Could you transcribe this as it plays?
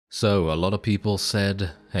So, a lot of people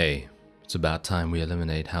said, hey, it's about time we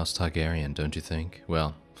eliminate House Targaryen, don't you think?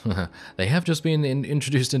 Well, they have just been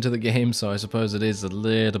introduced into the game, so I suppose it is a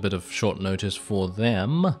little bit of short notice for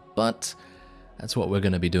them, but that's what we're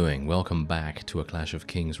going to be doing. Welcome back to A Clash of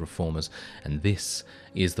Kings Reformers, and this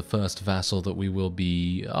is the first vassal that we will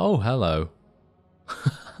be... Oh, hello.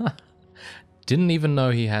 Didn't even know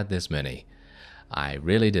he had this many. I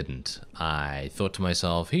really didn't. I thought to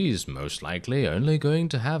myself, he's most likely only going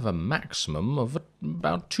to have a maximum of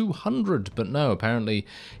about 200, but no, apparently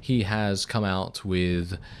he has come out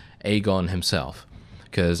with Aegon himself,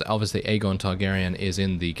 because obviously Aegon Targaryen is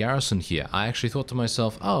in the garrison here. I actually thought to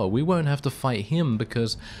myself, oh, we won't have to fight him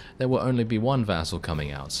because there will only be one vassal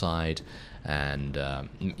coming outside and,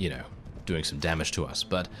 you know, doing some damage to us,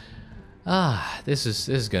 but, this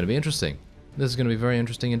is going to be interesting. This is going to be very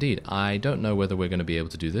interesting indeed. I don't know whether we're going to be able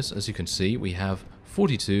to do this. As you can see, we have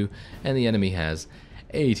 42 and the enemy has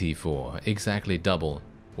 84. Exactly double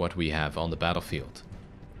what we have on the battlefield.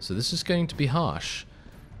 So this is going to be harsh,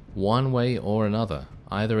 one way or another.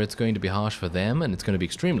 Either it's going to be harsh for them and it's going to be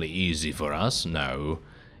extremely easy for us. No,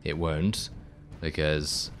 it won't.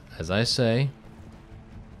 Because, as I say,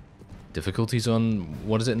 difficulties on,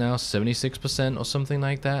 what is it now, 76% or something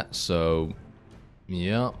like that? So...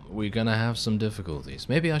 yeah, we're gonna have some difficulties.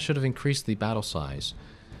 Maybe I should have increased the battle size.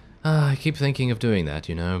 I keep thinking of doing that,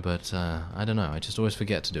 you know, but I don't know. I just always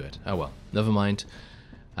forget to do it. Oh well, never mind.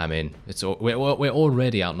 I mean, we're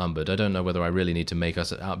already outnumbered. I don't know whether I really need to make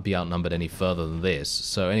us be outnumbered any further than this.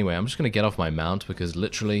 So anyway, I'm just gonna get off my mount because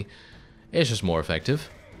literally, it's just more effective.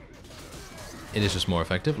 It is just more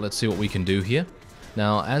effective. Let's see what we can do here.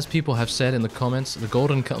 Now, as people have said in the comments, the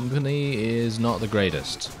Golden Company is not the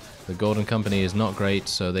greatest. The Golden Company is not great,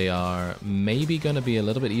 so they are maybe going to be a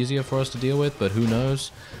little bit easier for us to deal with, but who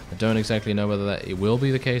knows? I don't exactly know whether it will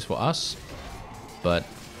be the case for us, but,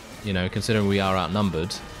 you know, considering we are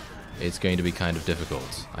outnumbered, it's going to be kind of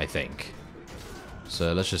difficult, I think.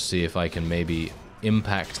 So let's just see if I can maybe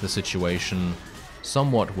impact the situation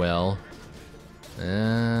somewhat well.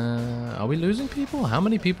 Are we losing people? How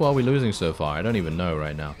many people are we losing so far? I don't even know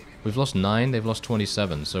right now. We've lost 9, they've lost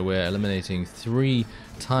 27, so we're eliminating 3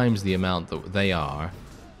 times the amount that they are.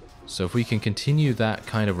 So if we can continue that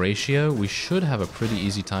kind of ratio, we should have a pretty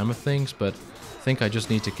easy time of things, but I think I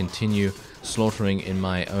just need to continue slaughtering in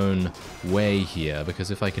my own way here,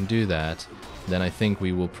 because if I can do that, then I think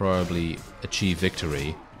we will probably achieve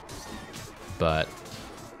victory. But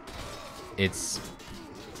it's...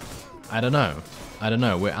 I don't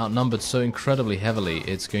know. We're outnumbered so incredibly heavily,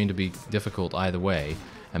 it's going to be difficult either way.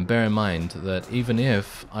 And bear in mind that even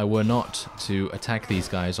if I were not to attack these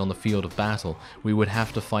guys on the field of battle, we would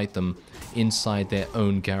have to fight them inside their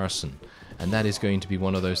own garrison. And that is going to be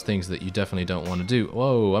one of those things that you definitely don't want to do.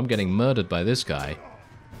 Whoa, I'm getting murdered by this guy.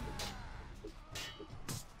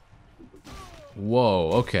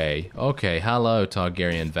 Whoa, okay, hello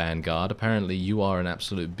Targaryen Vanguard. Apparently you are an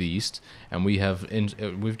absolute beast, and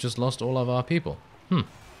we've just lost all of our people.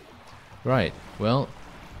 Right, well...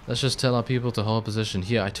 let's just tell our people to hold position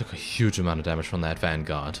here. I took a huge amount of damage from that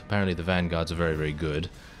Vanguard. Apparently the Vanguards are very, very good,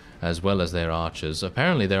 as well as their archers.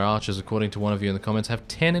 Apparently their archers, according to one of you in the comments, have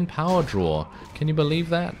 10 in power draw. Can you believe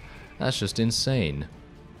that? That's just insane.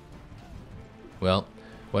 Well,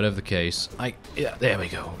 whatever the case, yeah, there we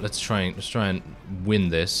go. Let's try and win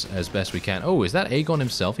this as best we can. Oh, is that Aegon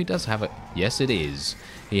himself? He does have a... yes, it is.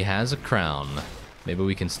 He has a crown. Maybe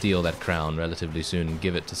we can steal that crown relatively soon and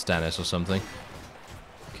give it to Stannis or something.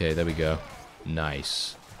 Okay, there we go.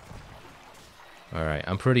 Nice. Alright,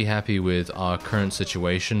 I'm pretty happy with our current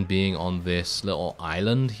situation being on this little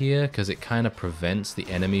island here, because it kind of prevents the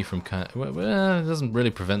enemy from well, it doesn't really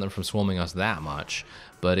prevent them from swarming us that much,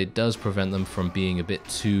 but it does prevent them from being a bit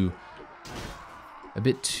too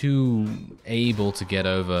able to get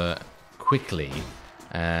over quickly,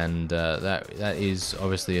 and that is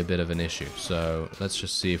obviously a bit of an issue. So let's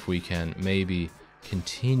just see if we can maybe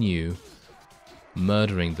continue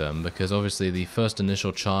murdering them, because obviously the first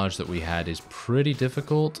initial charge that we had is pretty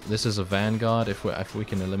difficult. This is a Vanguard. If we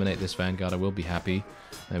can eliminate this Vanguard, I will be happy.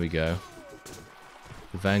 There we go.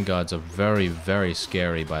 The Vanguards are very, very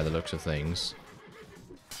scary by the looks of things.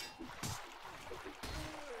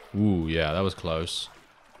 Ooh, yeah, that was close.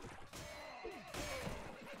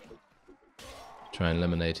 Try and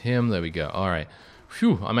eliminate him. There we go. Alright.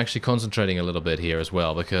 Phew, I'm actually concentrating a little bit here as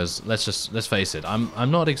well, because let's face it,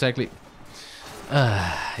 I'm not exactly...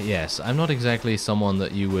 yes, I'm not exactly someone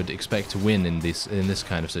that you would expect to win in this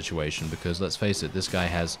kind of situation, because let's face it, this guy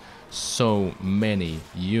has so many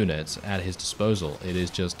units at his disposal. It is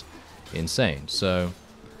just insane. So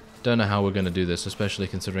Don't know how we're going to do this, especially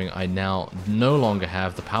considering I now no longer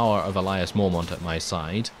have the power of Elias Mormont at my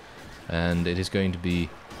side. And it is going to be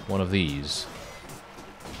one of these.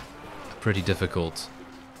 A pretty difficult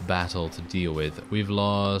battle to deal with. We've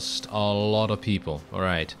lost a lot of people.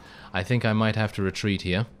 Alright, I think I might have to retreat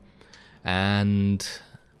here. And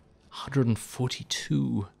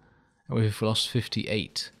 142. And we've lost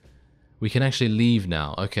 58. We can actually leave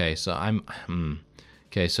now. Okay, so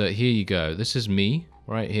Okay, so here you go. This is me,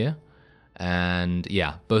 right here. And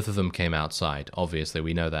yeah, both of them came outside. Obviously,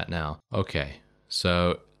 we know that now. Okay,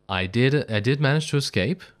 so I did manage to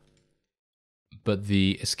escape. But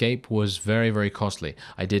the escape was very, very costly.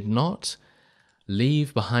 I did not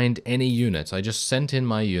leave behind any units. I just sent in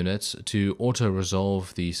my units to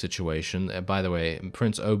auto-resolve the situation. By the way,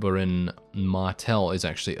 Prince Oberyn Martell is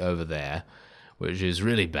actually over there, which is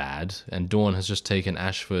really bad. And Dawn has just taken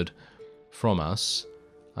Ashford from us.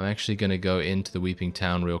 I'm actually going to go into the Weeping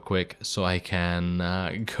Town real quick so I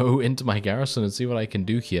can go into my garrison and see what I can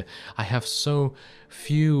do here. I have so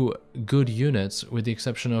few good units, with the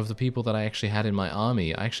exception of the people that I actually had in my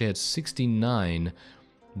army. I actually had 69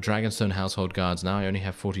 Dragonstone Household Guards. Now I only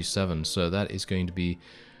have 47, so that is going to be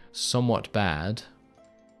somewhat bad.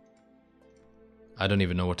 I don't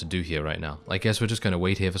even know what to do here right now. I guess we're just going to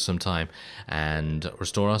wait here for some time and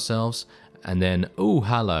restore ourselves, and then... Oh,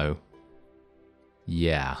 hello.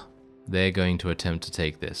 Yeah, they're going to attempt to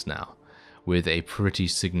take this now, with a pretty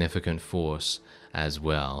significant force as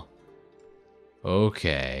well.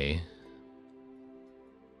 Okay.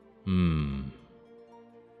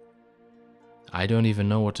 I don't even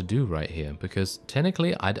know what to do right here, because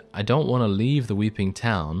technically I don't want to leave the Weeping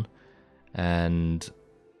Town, and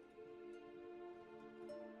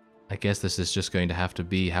I guess this is just going to have to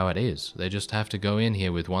be how it is. They just have to go in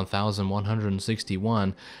here with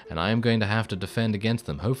 1,161, and I am going to have to defend against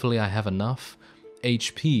them. Hopefully I have enough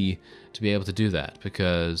HP to be able to do that,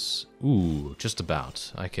 because... Ooh, just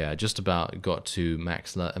about. Okay, I just about got to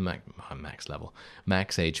max level.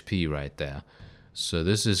 Max HP right there. So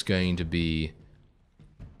this is going to be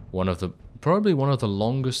probably one of the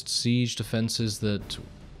longest siege defenses that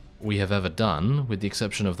we have ever done, with the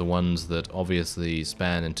exception of the ones that obviously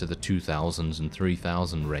span into the 2,000s and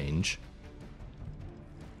 3,000 range.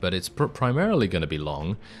 But it's primarily going to be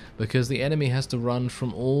long, because the enemy has to run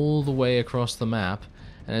from all the way across the map,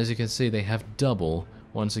 and as you can see, they have double,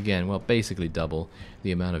 once again, well, basically double,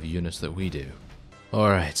 the amount of units that we do.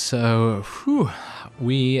 Alright, so,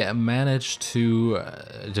 we managed to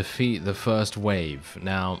defeat the first wave.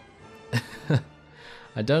 Now,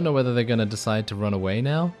 I don't know whether they're going to decide to run away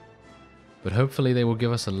now, but hopefully they will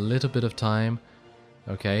give us a little bit of time.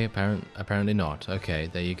 Okay, apparently not. Okay,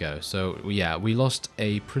 there you go. So, yeah, we lost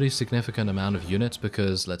a pretty significant amount of units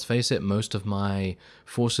because, let's face it, most of my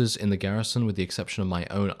forces in the garrison, with the exception of my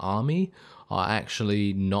own army, are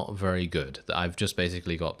actually not very good. I've just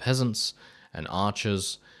basically got peasants and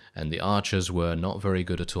archers, and the archers were not very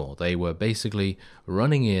good at all. They were basically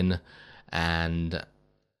running in and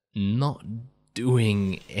not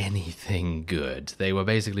doing anything good. They were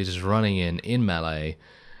basically just running in melee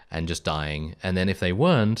and just dying, and then if they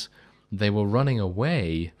weren't, they were running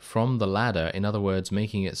away from the ladder, in other words,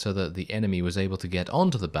 making it so that the enemy was able to get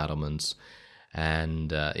onto the battlements,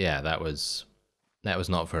 and yeah, that was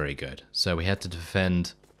not very good. So we had to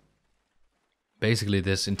defend basically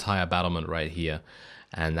this entire battlement right here,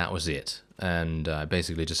 and that was it. And I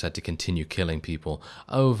basically just had to continue killing people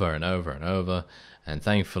over and over and over, and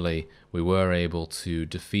thankfully we were able to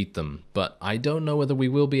defeat them. But I don't know whether we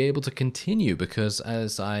will be able to continue, because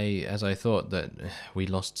as I thought that we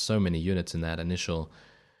lost so many units in that initial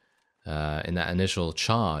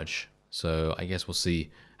charge. So I guess we'll see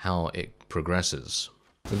how it progresses.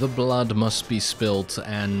 The blood must be spilt,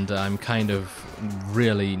 and I'm kind of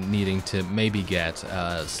really needing to maybe get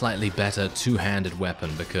a slightly better two-handed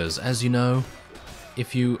weapon, because as you know,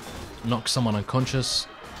 if you knock someone unconscious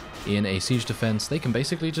in a siege defense, they can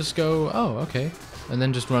basically just go, oh, okay, and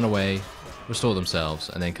then just run away, restore themselves,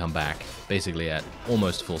 and then come back, basically at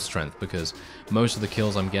almost full strength, because most of the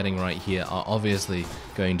kills I'm getting right here are obviously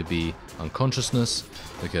going to be unconsciousness,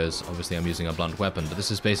 because obviously I'm using a blunt weapon, but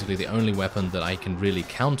this is basically the only weapon that I can really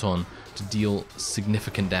count on to deal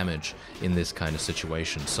significant damage in this kind of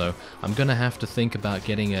situation. So I'm gonna have to think about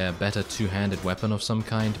getting a better two-handed weapon of some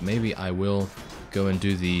kind. Maybe I will go and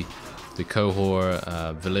do the Cohor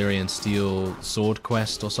Valyrian Steel Sword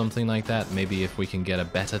quest or something like that. Maybe if we can get a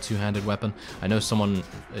better two-handed weapon. I know someone,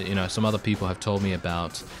 some other people have told me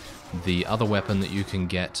about the other weapon that you can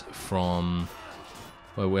get from,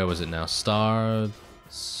 well, where was it now? Star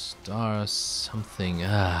something.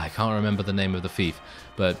 I can't remember the name of the fief.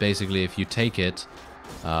 But basically, if you take it,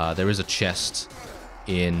 There is a chest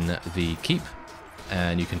in the keep,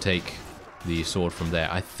 and you can take the sword from there.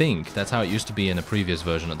 I think that's how it used to be in a previous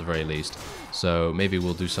version at the very least. So maybe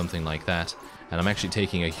we'll do something like that. And I'm actually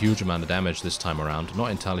taking a huge amount of damage this time around. Not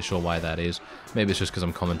entirely sure why that is. Maybe it's just because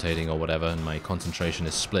I'm commentating or whatever and my concentration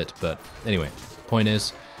is split. But anyway, point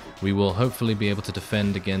is, we will hopefully be able to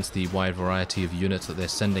defend against the wide variety of units that they're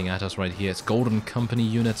sending at us right here. It's Golden Company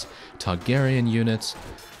units, Targaryen units,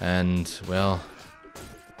 and, well,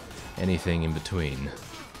 anything in between.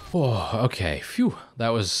 Oh, okay. Phew.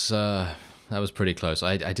 That was pretty close.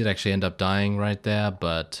 I did actually end up dying right there,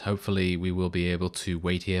 but hopefully we will be able to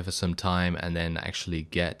wait here for some time and then actually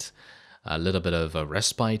get a little bit of a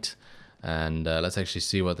respite. And let's actually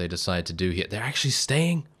see what they decide to do here. They're actually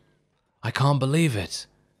staying? I can't believe it.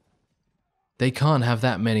 They can't have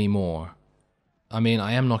that many more. I mean,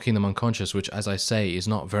 I am knocking them unconscious, which, as I say, is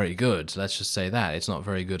not very good. Let's just say that. It's not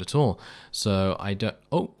very good at all. So I don't...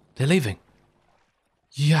 Oh, they're leaving.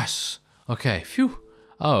 Yes. Okay, phew.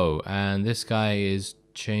 Oh, and this guy is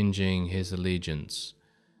changing his allegiance.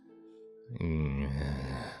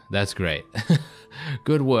 That's great.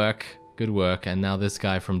 Good work. Good work. And now this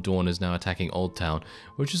guy from Dawn is now attacking Old Town,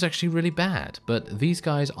 which is actually really bad. But these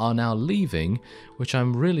guys are now leaving, which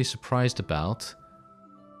I'm really surprised about.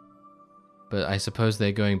 But I suppose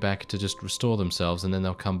they're going back to just restore themselves, and then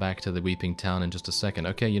they'll come back to the Weeping Town in just a second.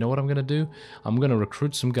 Okay, you know what I'm going to do? I'm going to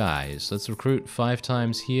recruit some guys. Let's recruit 5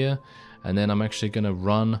 times here. And then I'm actually going to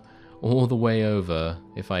run all the way over,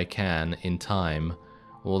 if I can, in time,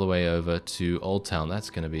 all the way over to Old Town.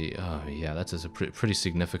 That's going to be, oh yeah, that's a pretty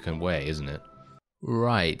significant way, isn't it?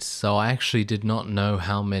 Right, so I actually did not know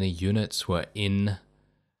how many units were in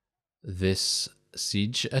this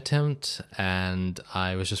siege attempt, and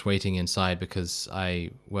I was just waiting inside because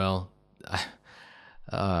yeah,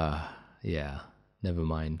 never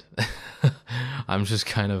mind. I'm just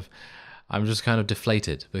kind of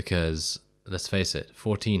deflated because, let's face it,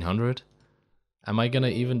 1400? Am I gonna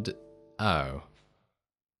even oh.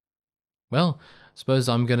 Well, suppose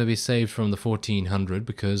I'm gonna be saved from the 1400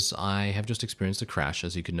 because I have just experienced a crash,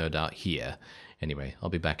 as you can no doubt hear. Anyway, I'll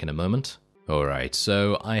be back in a moment. Alright,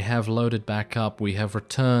 so I have loaded back up. We have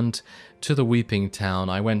returned to the Weeping Town.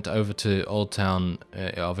 I went over to Old Town,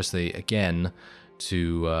 obviously, again,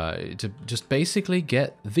 to just basically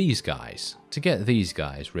get these guys. To get these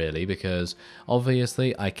guys, really, because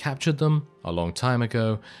obviously I captured them a long time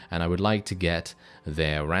ago, and I would like to get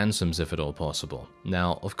their ransoms if at all possible.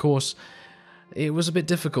 Now, of course, it was a bit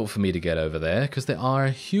difficult for me to get over there, because there are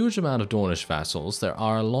a huge amount of Dornish vassals, there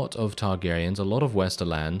are a lot of Targaryens, a lot of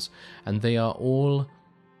Westerlands, and they are all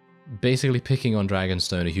basically picking on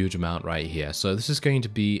Dragonstone a huge amount right here. So this is going to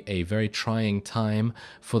be a very trying time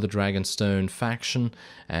for the Dragonstone faction,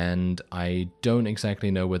 and I don't exactly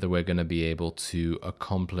know whether we're going to be able to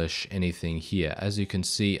accomplish anything here. As you can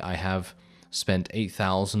see, I have spent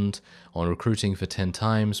 8,000 on recruiting for 10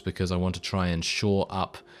 times because I want to try and shore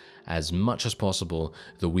up as much as possible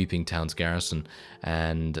the Weeping Town's garrison,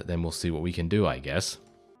 and then we'll see what we can do, I guess.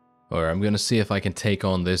 Or I'm going to see if I can take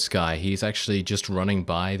on this guy. He's actually just running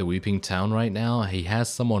by the Weeping Town right now. He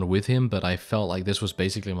has someone with him, but I felt like this was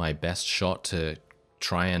basically my best shot to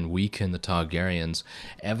try and weaken the Targaryens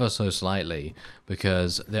ever so slightly,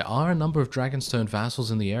 because there are a number of Dragonstone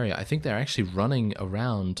vassals in the area. I think they're actually running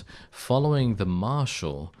around following the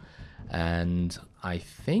Marshal, and I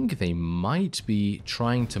think they might be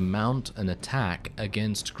trying to mount an attack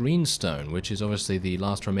against Greenstone, which is obviously the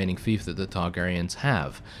last remaining fief that the Targaryens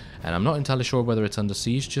have. And I'm not entirely sure whether it's under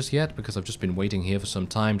siege just yet, because I've just been waiting here for some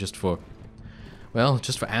time just for, well,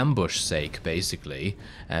 just for ambush sake, basically.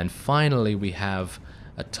 And finally we have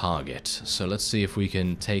a target. So let's see if we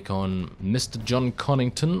can take on Mr. John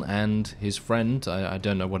Connington and his friend. I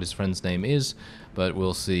don't know what his friend's name is, but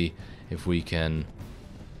we'll see if we can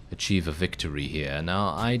achieve a victory here. Now,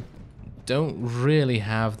 I don't really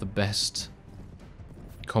have the best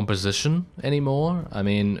composition anymore. I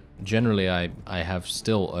mean, generally I have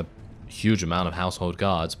still a huge amount of household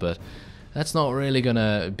guards, but that's not really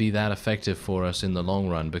gonna be that effective for us in the long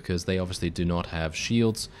run, because they obviously do not have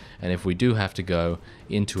shields, and if we do have to go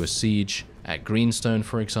into a siege at Greenstone,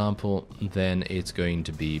 for example, then it's going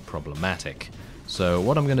to be problematic. So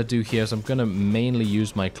what I'm going to do here is I'm going to mainly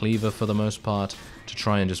use my cleaver for the most part to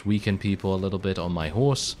try and just weaken people a little bit on my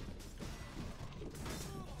horse.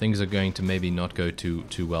 Things are going to maybe not go too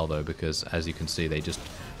well though, because as you can see,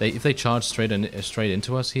 if they charge straight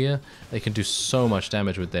into us here, they can do so much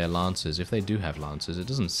damage with their lances. If they do have lances, it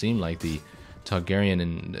doesn't seem like the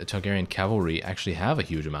Targaryen cavalry actually have a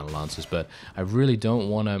huge amount of lances, but I really don't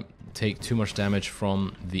want to take too much damage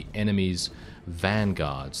from the enemy's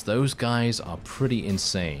vanguards. Those guys are pretty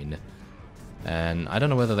insane. And I don't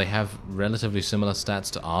know whether they have relatively similar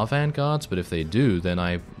stats to our vanguards, but if they do, then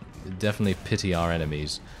I definitely pity our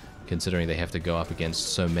enemies, considering they have to go up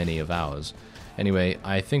against so many of ours. Anyway,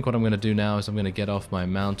 I think what I'm going to do now is I'm going to get off my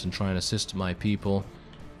mount and try and assist my people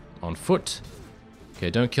on foot. Okay,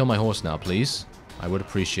 don't kill my horse now, please. I would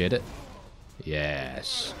appreciate it.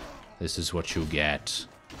 Yes, this is what you get.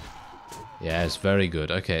 Yes, very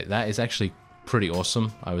good. Okay, that is actually pretty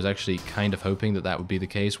awesome. I was actually kind of hoping that that would be the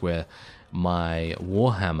case, where my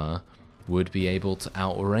Warhammer would be able to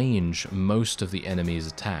outrange most of the enemy's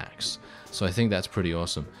attacks. So I think that's pretty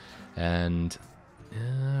awesome. And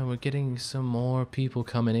we're getting some more people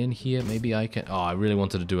coming in here. Maybe I can... Oh, I really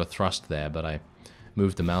wanted to do a thrust there, but I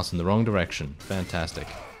moved the mouse in the wrong direction. Fantastic.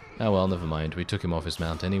 Oh well, never mind. We took him off his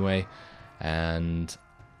mount anyway. And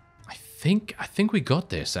I think we got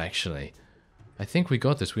this, actually. I think we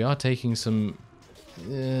got this. We are taking some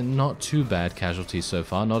not too bad casualties so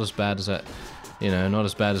far. Not as bad as that, not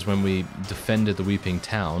as bad as when we defended the Weeping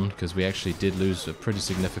Town, because we actually did lose a pretty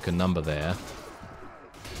significant number there.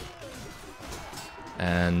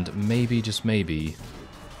 And maybe, just maybe,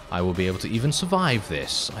 I will be able to even survive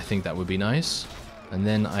this. I think that would be nice. And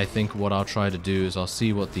then I think what I'll try to do is I'll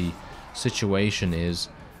see what the situation is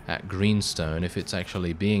at Greenstone, if it's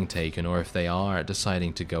actually being taken, or if they are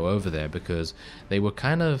deciding to go over there, because they were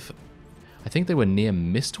kind of... I think they were near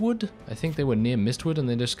Mistwood. And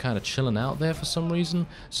they're just kind of chilling out there for some reason.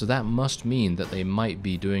 So that must mean that they might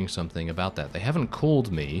be doing something about that. They haven't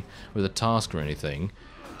called me with a task or anything,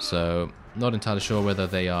 so not entirely sure whether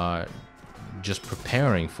they are just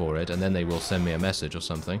preparing for it and then they will send me a message or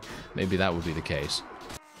something. Maybe that would be the case.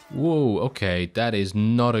 Whoa, okay, that is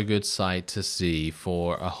not a good sight to see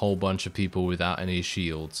for a whole bunch of people without any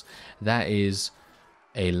shields. That is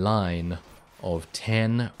a line of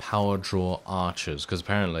 10 power draw archers, because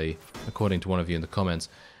apparently, according to one of you in the comments,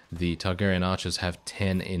 the Targaryen archers have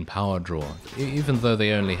 10 in power draw, even though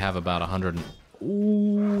they only have about 100.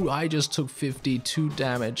 Ooh, I just took 52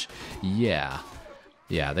 damage. Yeah,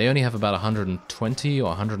 they only have about 120 or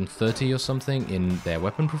 130 or something in their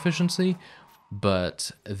weapon proficiency,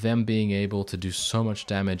 but them being able to do so much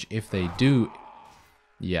damage, if they do,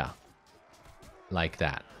 yeah, like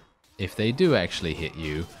that, if they do actually hit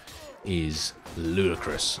you, is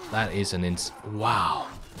ludicrous. That is an wow.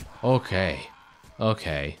 Okay.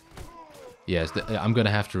 Yes, I'm gonna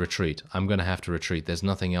have to retreat. There's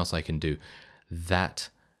nothing else I can do. That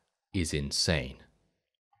is insane.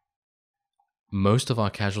 Most of our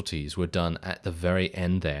casualties were done at the very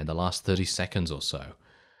end there, in the last 30 seconds or so.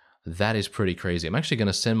 That is pretty crazy. I'm actually going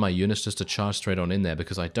to send my units just to charge straight on in there,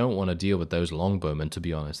 because I don't want to deal with those longbowmen, to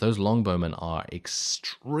be honest. Those longbowmen are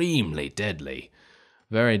extremely deadly.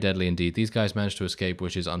 Very deadly indeed. These guys managed to escape,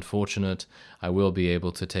 which is unfortunate. I will be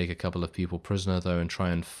able to take a couple of people prisoner, though, and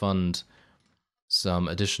try and fund some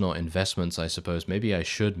additional investments, I suppose. Maybe I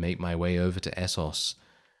should make my way over to Essos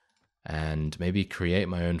and maybe create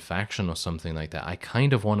my own faction or something like that. I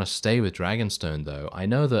kind of want to stay with Dragonstone, though. I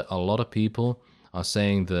know that a lot of people are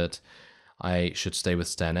saying that I should stay with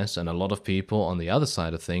Stannis, and a lot of people on the other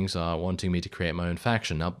side of things are wanting me to create my own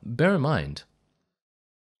faction. Now, bear in mind,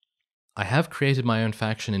 I have created my own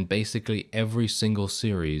faction in basically every single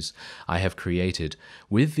series I have created,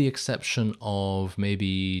 with the exception of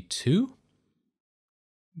maybe 2?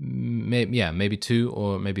 Maybe 2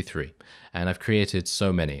 or maybe 3. And I've created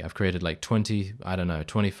so many. I've created like 20, I don't know,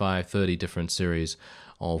 25, 30 different series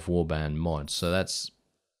of Warband mods. So that's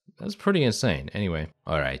pretty insane. Anyway,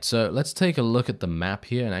 alright, so let's take a look at the map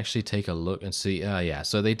here and actually take a look and see. Yeah,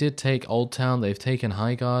 so they did take Old Town, they've taken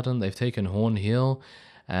Highgarden, they've taken Horn Hill.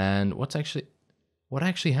 And what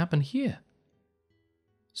actually happened here?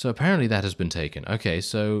 So apparently that has been taken. Okay,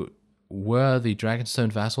 so were the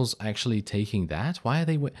Dragonstone vassals actually taking that? Why are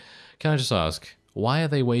they... Can I just ask, why are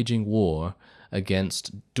they waging war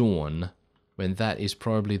against Dawn when that is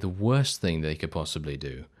probably the worst thing they could possibly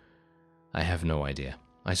do? I have no idea.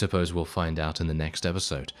 I suppose we'll find out in the next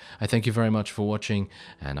episode. I thank you very much for watching,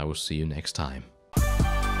 and I will see you next time.